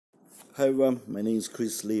Hi everyone, my name is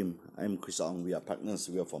Chris Lim. I'm Chris Ong. We are partners.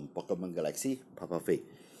 We are from Pokemon Galaxy, Papa Fei.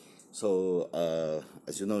 So,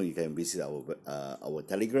 as you know, you can visit our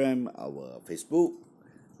Telegram, our Facebook.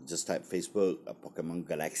 Just type Facebook, Pokemon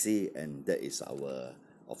Galaxy, and that is our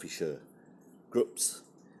official groups.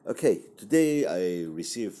 Okay, today I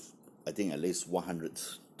received, I think, at least 100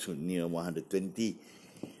 to near 120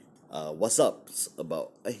 WhatsApps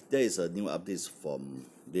about, there is a new update from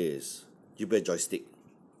this GpsJoystick,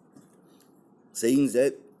 saying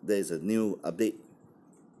that there is a new update.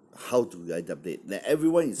 How to get the update? Then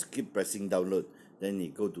everyone is keep pressing download. Then you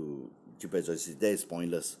go to GpsJoystick. That is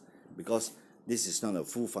pointless because this is not a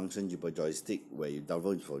full function GpsJoystick where you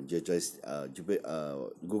download from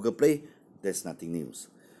Google Play. There's nothing new.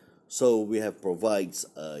 So we have provides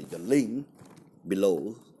the link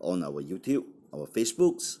below on our YouTube, our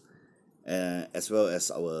Facebooks, as well as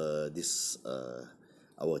our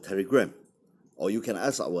Telegram. Or you can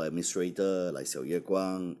ask our administrator like Xiao Ye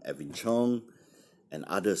Guang, Evan Chong, and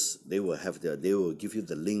others. They will give you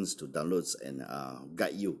the links to downloads and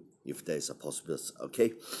guide you if there is a possibility.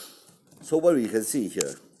 Okay. So what we can see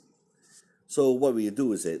here. So what we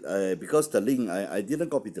do is that because the link I didn't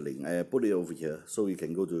copy the link, I put it over here so you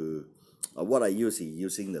can go to what I use is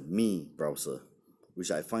using the Me browser, which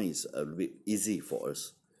I find is a bit easy for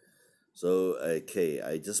us. So okay,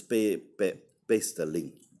 I just paste the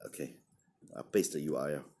link. Okay. Paste the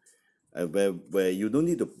URL, and where you don't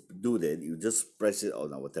need to do that, you just press it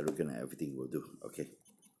on our Telegram and everything will do. Okay,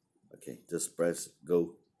 just press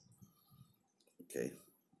go. Okay,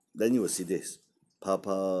 then you will see this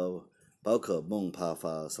Papa Pokemon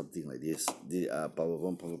Papa, something like this. The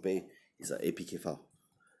Pokemon Papa Pay is an APK file.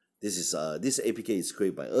 This APK is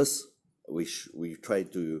created by us, which we try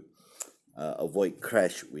to avoid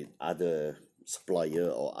crash with other supplier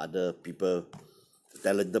or other people,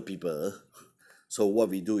 talented people. So what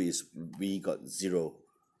we do is we got zero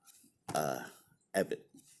habit.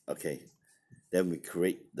 Okay, then we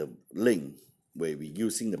create the link where we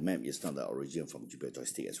using the map is not the origin from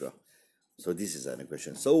GpsJoystick as well. So this is another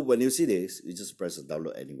question. So when you see this, you just press the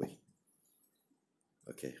download anyway.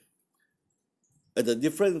 Okay, and the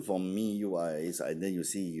difference from Me UI is, and then you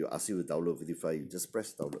see you ask you to download video file, you just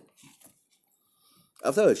press download.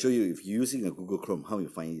 After I show you, if you're using a Google Chrome, how you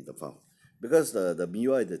find the file. Because the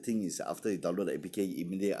MIUI, the thing is after you download the APK,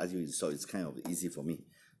 immediately as you install, it's kind of easy for me.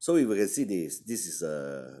 So if you can see this is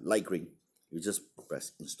a light green. You just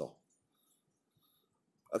press install.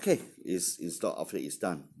 Okay, it's installed. After it's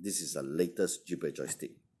done, this is the latest GpsJoystick.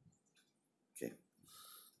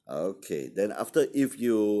 Okay, then after, if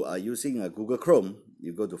you are using a Google Chrome,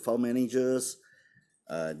 you go to File Managers,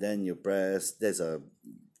 then you press, there's a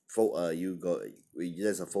folder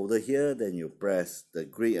here, then you press the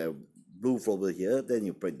green blue folder here, then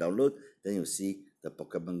you press download, then you see the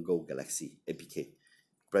Pokemon Go Galaxy APK.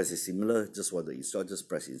 Press is similar, just want to install, just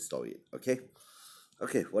press install it. Okay,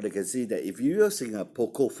 what you can see that if you're using a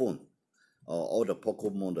Poco phone or the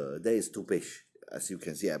Poco model, there is two page. As you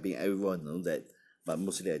can see, I think everyone knows that, but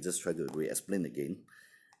mostly I just try to re-explain again.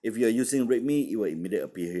 If you're using Redmi, it will immediately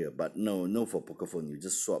appear here, but no for Poco phone, you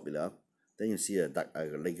just swap it up. Then you see a dark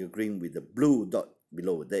like a green with the blue dot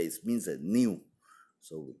below. That is means that new.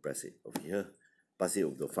 So we press it over here, pass it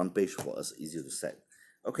over the front page for us, easy to set.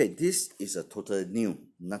 Okay, this is a total new,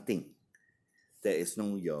 nothing. There is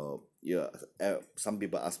no some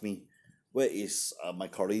people ask me, where is my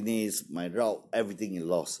coordinates, my route, everything is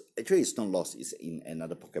lost. Actually, it's not lost, it's in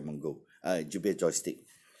another Pokemon Go, GpsJoystick.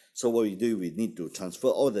 So what we do, we need to transfer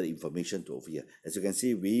all the information to over here. As you can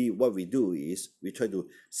see, what we do is we try to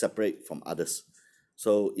separate from others.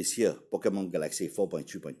 So it's here, Pokemon Galaxy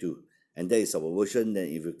 4.3.2. And there is our version. Then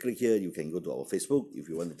if you click here, you can go to our Facebook. If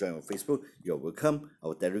you want to join our Facebook, you're welcome.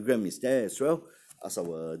 Our Telegram is there as well. As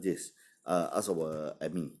our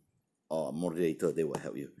admin or moderator, they will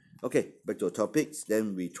help you. Okay, back to our topics.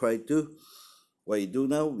 Then we try to, what we do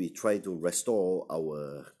now, we try to restore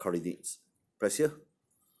our coordinates. Press here.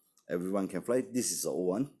 Everyone can fly. This is the old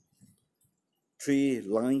one. 3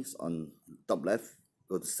 lines on top left.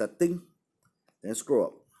 Go to setting. Then scroll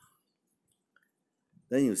up.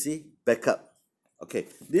 Then you see backup. Okay,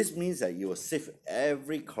 this means that you will save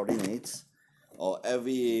every coordinates or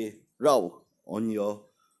every route on your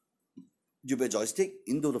GpsJoystick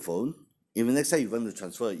into the phone. Even next time you want to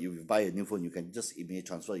transfer, you buy a new phone, you can just immediately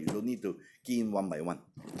transfer. You don't need to key in one by one.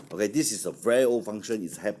 Okay, this is a very old function.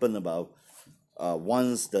 It's happened about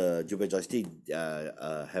once the GpsJoystick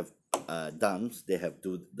have done, they have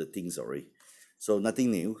do the things already. So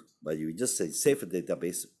nothing new, but you just say save a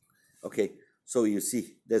database. Okay. So you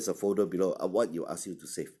see, there's a folder below what you ask you to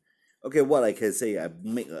save. Okay, what I can say, I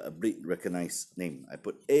make a bleed recognized name. I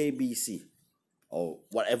put ABC or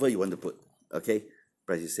whatever you want to put. Okay,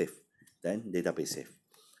 press it save. Then database save.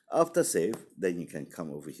 After save, then you can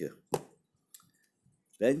come over here.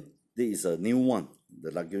 Then this is a new one. The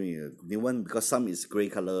luxury new one, because some is gray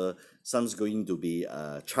color, some's going to be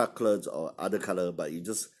chocolate or other color, but you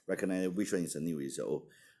just recognize which one is a new, is your old.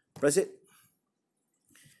 Press it.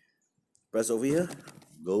 Press over here.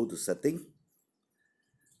 Go to setting.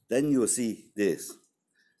 Then you will see this.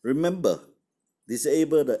 Remember,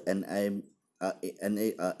 disable the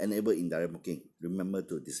enable indirect booking. Remember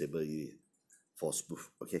to disable it for spoof.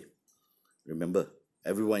 Okay. Remember,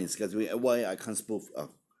 everyone is asking why I can't spoof.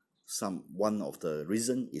 One of the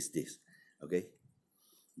reason is this. Okay.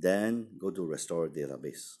 Then go to restore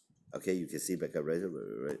database. Okay, you can see backup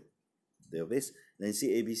database. Then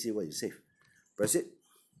see ABC what you save. Press it.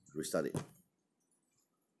 Restart it.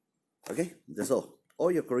 Okay, that's all.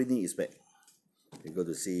 All your coordinate is back. You go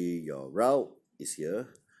to see your route is here.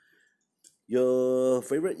 Your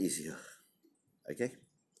favorite is here. Okay,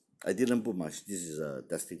 I didn't put much. This is a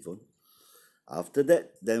testing phone. After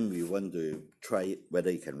that, then we want to try it whether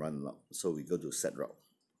it can run or not. So we go to set route.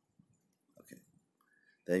 Okay,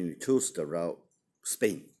 then you choose the route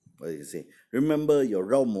Spain. What you can say. Remember your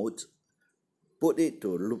route mode. Put it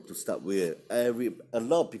to loop to start with. A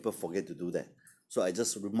lot of people forget to do that. So I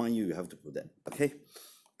just remind you, you have to put that. Okay,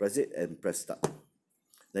 press it and press start.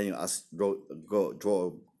 Then you ask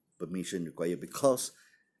draw permission required, because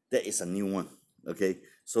that is a new one. Okay,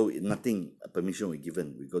 so nothing permission we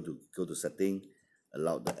given. We go to setting,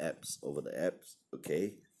 allow the apps over the apps.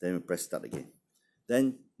 Okay, then we press start again.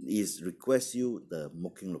 Then it requests you the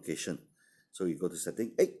booking location. So you go to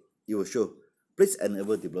setting. It will show please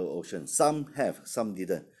enable develop option. Some have, some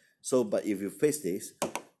didn't. So but if you face this,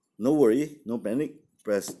 no worry, no panic.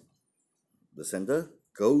 Press the center,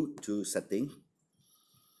 go to setting,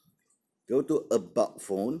 go to about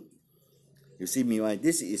phone. You see MIUI,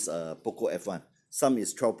 this is a Poco F1. Some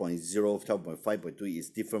is 12.0, 12.5.2 is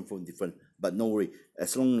different phone, different. But no worry,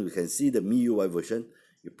 as long as you can see the MIUI version,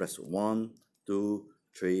 you press 1, 2,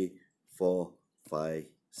 3, 4, 5,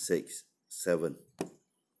 6, 7.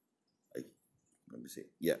 Let me see.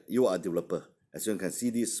 Yeah, you are a developer. As you can see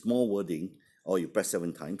this small wording, or you press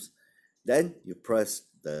 7 times. Then you press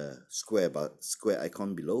the square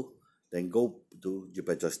icon below. Then go to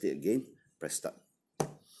GpsJoystick again. Press start.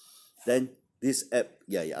 Then this app,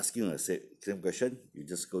 yeah, you're asking a same question. You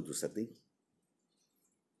just go to setting.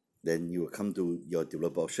 Then you will come to your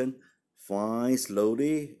developer option. Find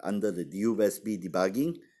slowly under the USB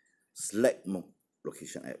debugging. Select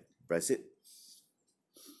location app. Press it.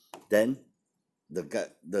 Then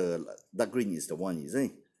the dark green is the one, isn't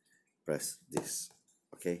it? Press this.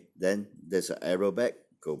 Okay, then there's an arrow back,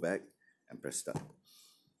 go back and press start.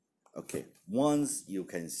 Okay, once you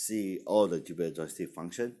can see all the GpsJoystick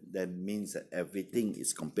function, that means that everything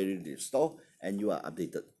is completely installed and you are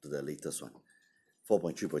updated to the latest one,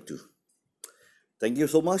 4.3.2. Thank you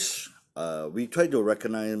so much. We try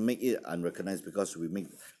to make it unrecognized, because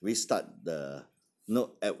we start the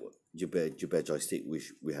no app GpsJoystick,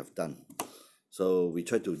 which we have done. So we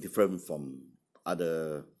try to different from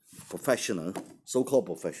other professional, so-called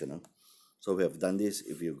professional. So we have done this.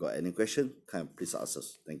 If you've got any question, please ask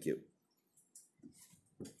us. Thank you.